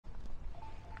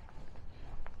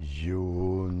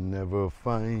You'll never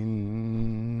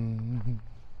find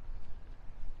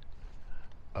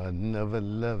another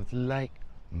love like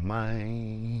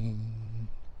mine.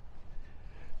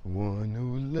 One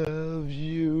who loves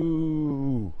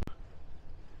you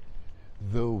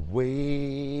the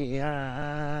way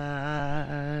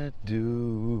I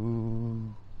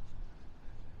do.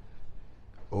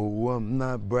 Oh, I'm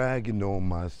not bragging on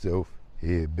myself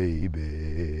here,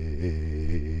 baby.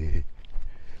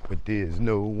 But there's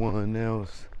no one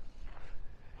else.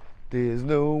 There's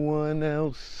no one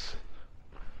else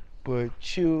but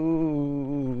you.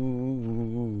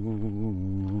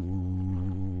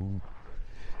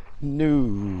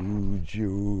 New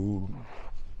you.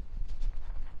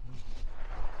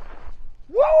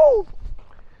 Woo!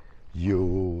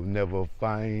 You'll never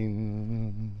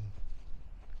find,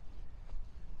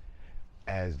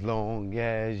 as long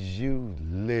as you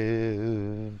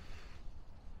live,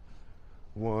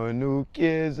 one who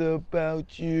cares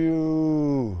about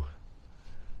you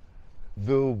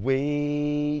the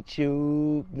way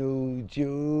you know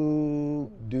you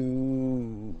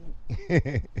do.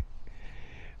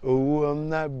 Oh, I'm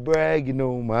not bragging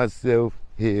on myself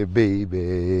here,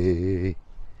 baby.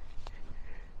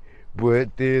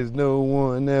 But there's no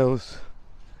one else.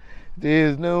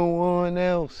 There's no one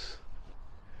else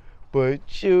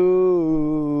but you.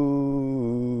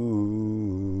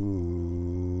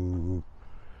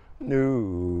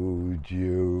 New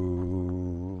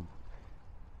you.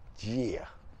 Yeah.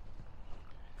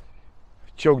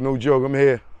 Choke no joke, I'm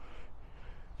here.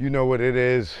 You know what it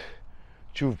is.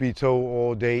 Truth be told,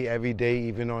 all day, every day,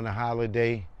 even on a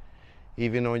holiday,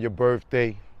 even on your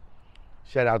birthday.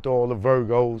 Shout out to all the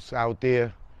Virgos out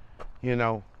there. You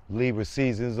know, Libra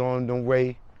season's on the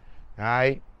way. All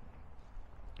right.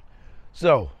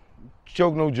 So,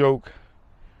 choke no joke.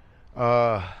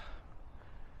 I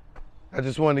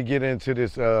just want to get into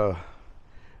this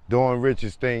Dawn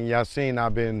Richards thing. Y'all seen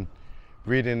I've been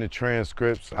reading the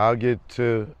transcripts. I'll get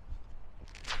to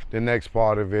the next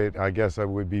part of it. I guess that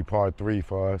would be part 3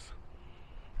 for us.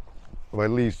 Or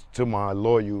at least to my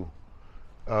loyal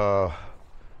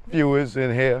viewers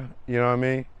in here, you know what I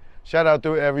mean? Shout out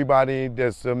to everybody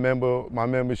that's a member, my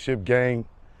membership gang,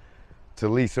 to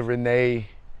Lisa Renee,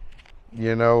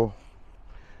 you know,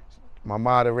 my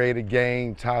moderator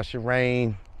gang, Tasha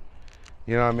Rain,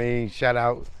 you know what I mean? Shout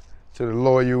out to the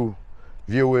loyal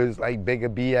viewers like Bigger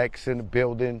BX in the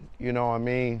building, you know what I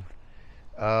mean?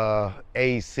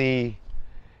 AC,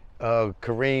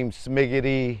 Kareem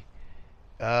Smiggity,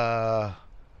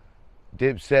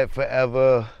 Dipset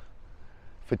Forever,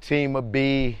 Fatima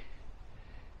B,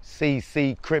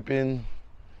 CC Crippen,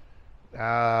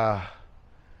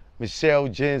 Michelle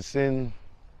Jensen,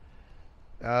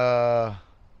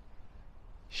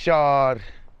 Shard,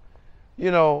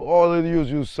 you know, all of the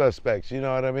usual suspects, you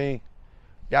know what I mean?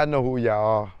 Y'all know who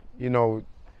y'all are. You know,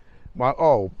 my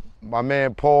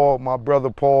man Paul, my brother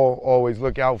Paul, always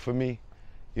look out for me,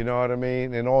 you know what I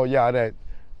mean? And all y'all that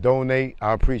donate,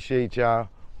 I appreciate y'all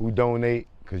who donate,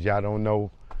 because y'all don't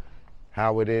know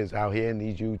how it is out here in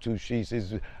these YouTube streets.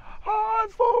 It's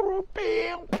hard for a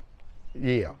bill.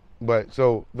 Yeah, but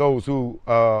so those who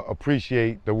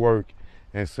appreciate the work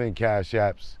and send cash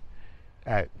apps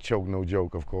at Choke No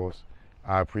Joke, of course,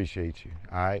 I appreciate you,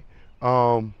 all right?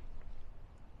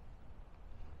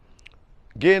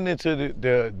 Getting into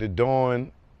the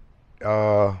Dawn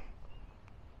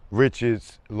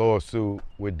Richards lawsuit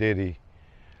with Diddy,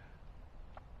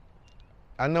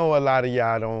 I know a lot of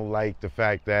y'all don't like the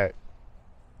fact that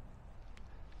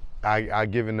I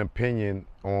give an opinion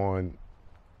on,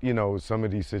 you know, some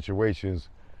of these situations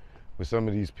with some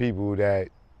of these people that,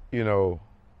 you know,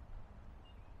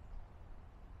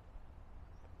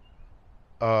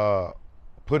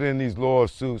 put in these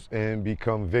lawsuits and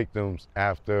become victims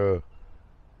after,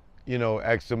 you know,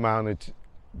 X amount of,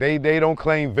 they don't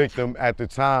claim victim at the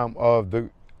time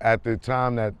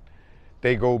that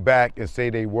they go back and say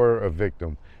they were a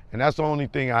victim. And that's the only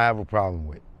thing I have a problem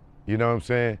with. You know what I'm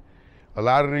saying? A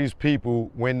lot of these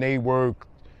people, when they were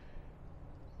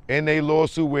in a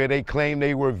lawsuit where they claim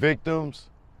they were victims,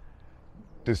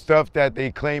 the stuff that they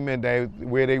claiming that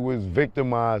where they was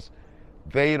victimized,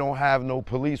 they don't have no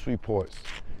police reports.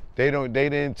 They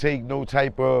didn't take no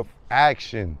type of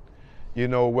action, you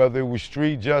know, whether it was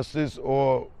street justice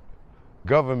or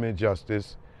government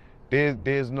justice.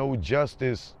 There's no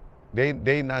justice.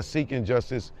 They not seeking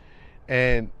justice.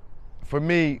 And for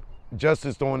me,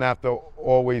 justice don't have to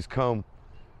always come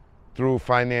through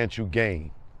financial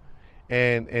gain.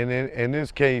 And in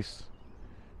this case,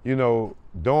 you know,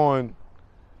 Dawn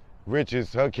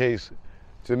Richards, her case,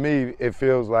 to me, it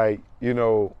feels like, you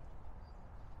know,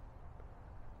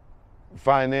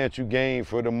 financial gain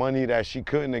for the money that she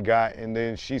couldn't have got, and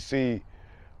then she see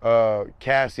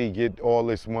Cassie get all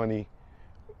this money,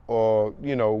 or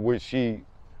which she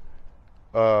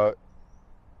uh,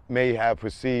 may have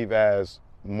perceived as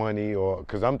money, or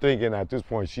because I'm thinking at this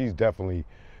point she's definitely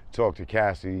talked to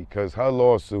Cassie, because her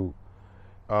lawsuit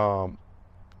um,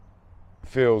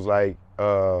 feels like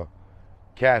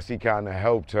Cassie kind of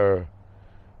helped her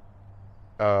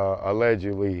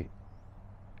allegedly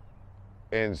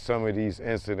in some of these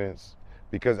incidents,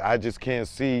 because I just can't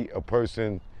see a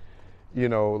person,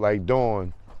 like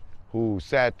Dawn, who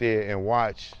sat there and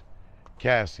watched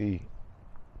Cassie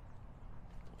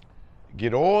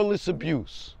get all this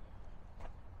abuse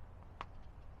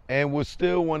and would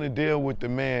still want to deal with the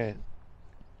man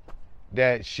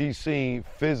that she seen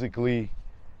physically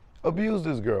abuse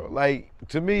this girl. Like,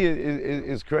 to me,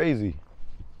 it's crazy.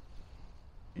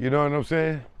 You know what I'm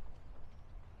saying?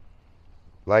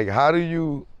 Like, how do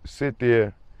you sit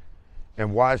there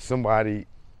and watch somebody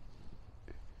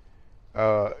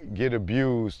get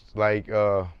abused? Like,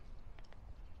 it's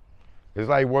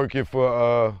like working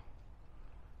for,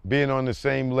 being on the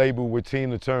same label with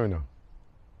Tina Turner.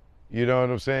 You know what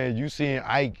I'm saying? You seeing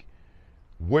Ike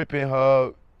whipping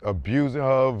her, abusing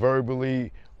her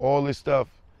verbally, all this stuff,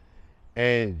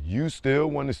 and you still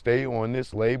want to stay on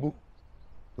this label?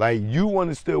 Like, you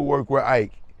want to still work with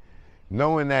Ike,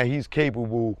 knowing that he's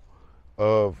capable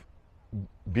of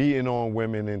beating on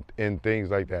women and things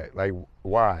like that. Like,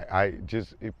 why?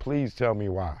 Please tell me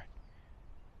why.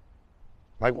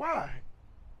 Like, why?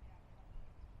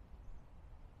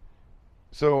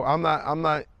 So I'm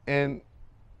not, and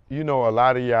a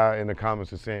lot of y'all in the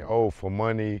comments are saying, oh, for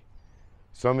money.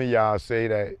 Some of y'all say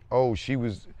that, oh, she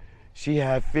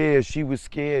had fear, she was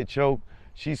scared, choke.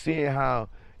 She seeing how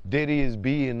Diddy is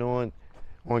beating on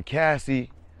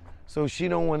Cassie, so she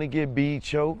don't want to get beat,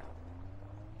 choke.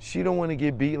 She don't want to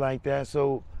get beat like that.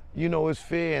 So, it's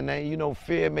fear, and that,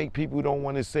 fear make people don't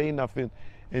want to say nothing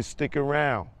and stick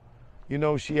around.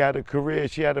 She had a career,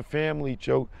 she had a family,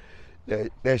 choke,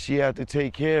 that she had to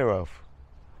take care of.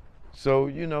 So,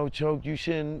 choke, you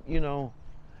shouldn't,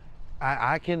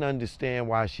 I can understand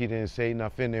why she didn't say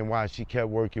nothing and why she kept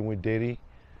working with Diddy,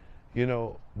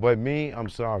 but me, I'm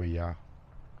sorry, y'all.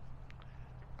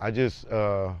 I just,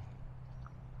 I'm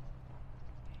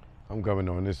coming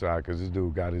on this side because this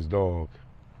dude got his dog,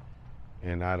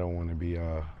 and I don't want to be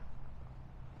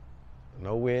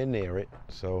nowhere near it,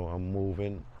 so I'm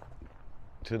moving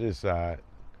to this side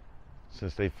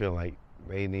since they feel like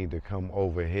they need to come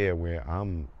over here where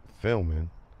I'm filming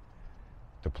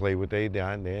to play with their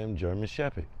damn German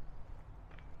Shepherd.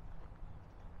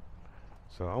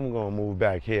 So I'm gonna move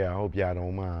back here. I hope y'all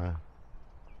don't mind.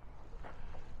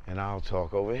 And I'll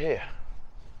talk over here.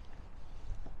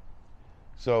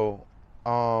 So,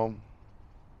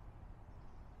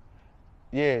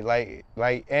 yeah,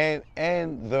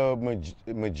 and the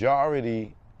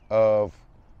majority of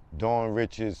Dawn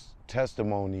Rich's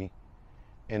testimony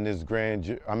in this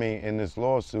in this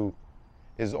lawsuit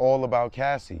is all about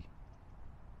Cassie.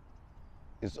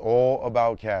 It's all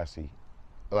about Cassie.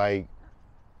 Like,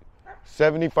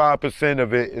 75%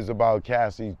 of it is about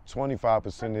Cassie.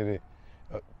 25%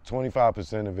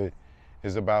 of it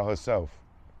is about herself.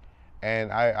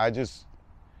 And I just,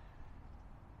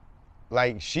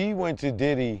 like, she went to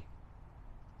Diddy.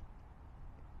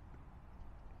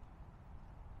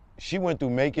 She went through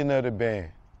making of the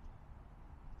band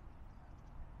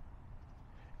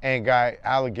and got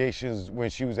allegations when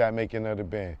she was at making of the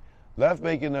band. Left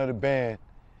making of the band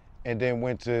and then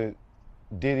went to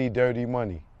Diddy Dirty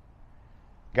Money.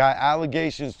 Got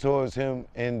allegations towards him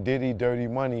and Diddy Dirty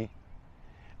Money.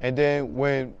 And then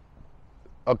when,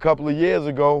 a couple of years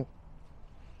ago,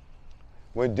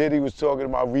 when Diddy was talking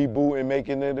about rebooting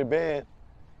making of the band,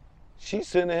 she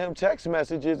sending him text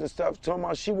messages and stuff talking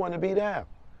about she want to be down.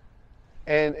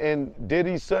 And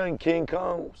Diddy's son, King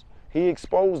Combs, he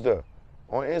exposed her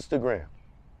on Instagram.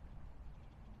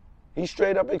 He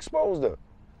straight up exposed her.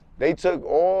 They took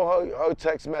all her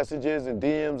text messages and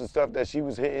DMs and stuff that she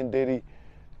was hitting Diddy,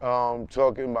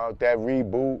 talking about that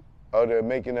reboot of the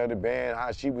making of the band,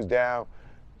 how she was down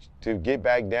to get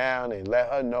back down and let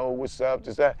her know what's up,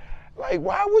 this, that. Like,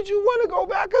 why would you want to go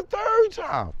back a third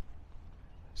time?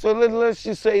 So let's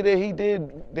just say that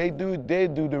they did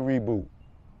do the reboot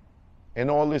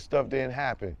and all this stuff didn't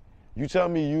happen. You tell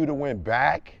me you'd have went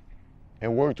back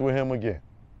and worked with him again?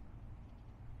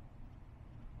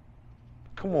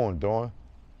 Come on, Dawn.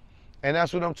 And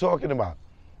that's what I'm talking about.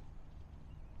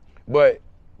 But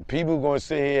people gonna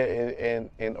sit here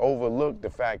and overlook the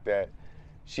fact that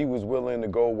she was willing to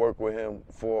go work with him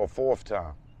for a fourth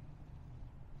time.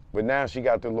 But now she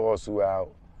got the lawsuit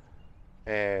out.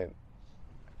 And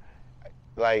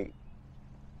like,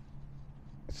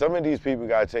 some of these people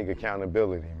gotta take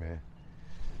accountability, man.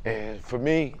 And for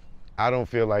me, I don't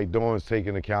feel like Dawn's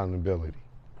taking accountability.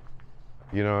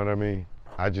 You know what I mean?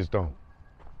 I just don't.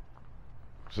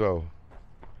 So,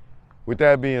 with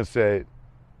that being said,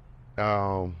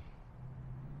 I'm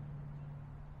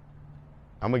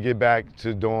gonna get back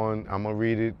to Dawn. I'm gonna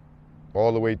read it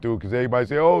all the way through because everybody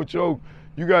say, "Oh, Choke,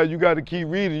 you got to keep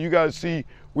reading. You got to see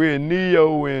where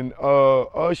Neo and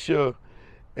Usher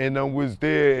and was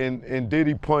there and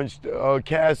Diddy punched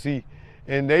Cassie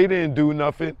and they didn't do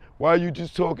nothing. Why are you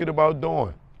just talking about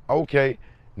Dawn?" Okay,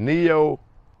 Neo,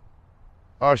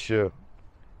 Usher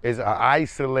is an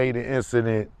isolated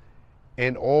incident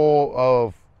in all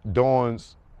of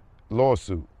Dawn's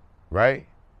lawsuit, right?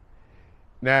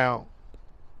 Now,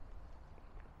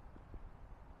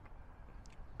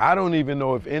 I don't even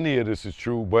know if any of this is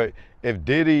true, but if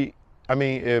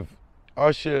if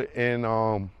Usher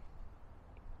and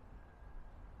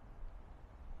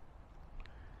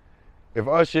if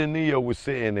Usher and Neo was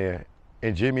sitting there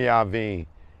and Jimmy Iovine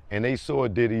and they saw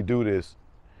Diddy do this,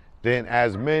 then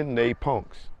as men, they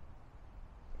punks.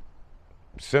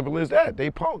 Simple as that, they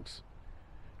punks,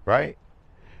 right?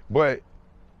 But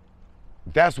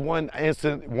that's one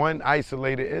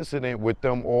isolated incident with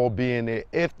them all being there,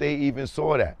 if they even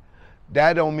saw that.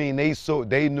 That don't mean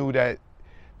they knew that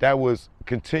that was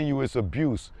continuous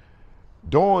abuse.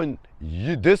 Dawn,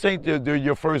 this ain't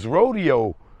your first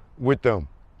rodeo with them.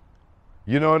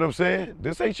 You know what I'm saying?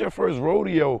 This ain't your first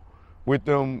rodeo with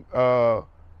them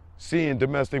seeing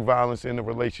domestic violence in a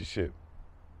relationship.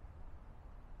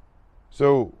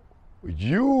 So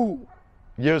you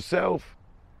yourself,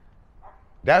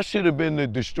 that should have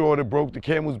been the straw that broke the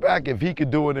camel's back if he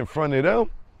could do it in front of them.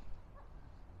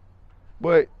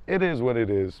 But it is what it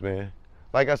is, man.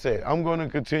 Like I said, I'm going to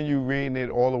continue reading it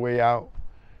all the way out.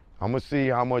 I'm going to see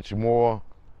how much more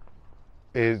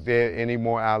is there any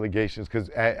more allegations, because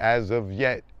as of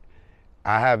yet,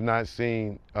 I have not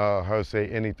seen her say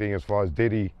anything as far as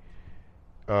Diddy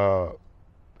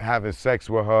having sex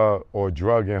with her or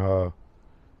drugging her.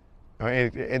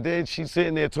 And then she's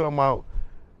sitting there talking about,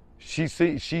 she's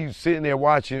sitting there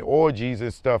watching orgies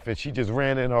and stuff, and she just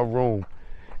ran in her room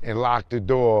and locked the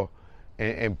door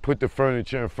and put the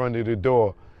furniture in front of the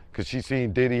door because she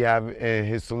seen Diddy and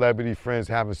his celebrity friends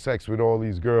having sex with all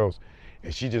these girls,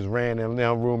 and she just ran in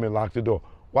her room and locked the door.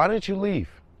 Why didn't you leave?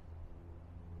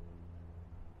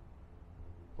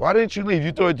 Why didn't you leave?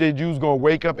 You thought that you was gonna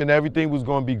wake up and everything was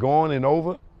gonna be gone and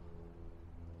over?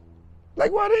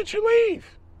 Like, why didn't you leave?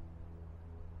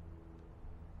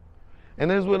 And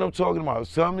this is what I'm talking about.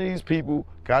 Some of these people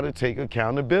got to take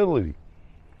accountability.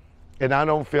 And I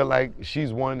don't feel like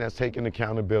she's one that's taking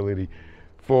accountability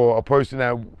for a person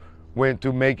that went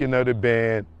through making of the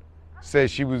band, said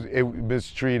she was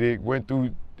mistreated, went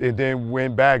through, and then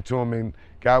went back to him and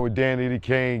got with Danny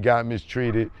Kane, got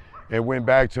mistreated, and went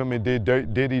back to him and did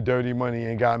Diddy Dirty Money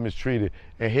and got mistreated,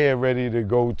 and here ready to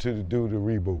go to do the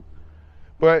reboot.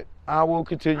 But I will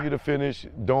continue to finish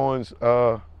Dawn's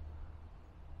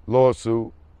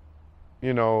lawsuit,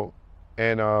 you know,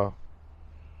 and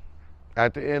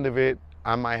at the end of it,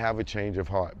 I might have a change of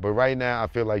heart. But right now, I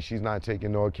feel like she's not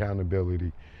taking no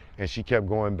accountability, and she kept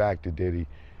going back to Diddy,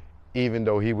 even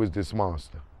though he was this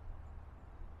monster.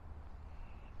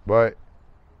 But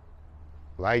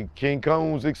like King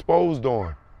Combs exposed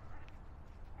on,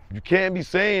 you can't be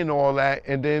saying all that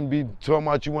and then be talking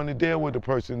about you want to deal with the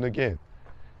person again.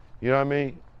 You know what I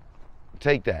mean?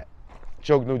 Take that.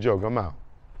 Choke no joke, I'm out.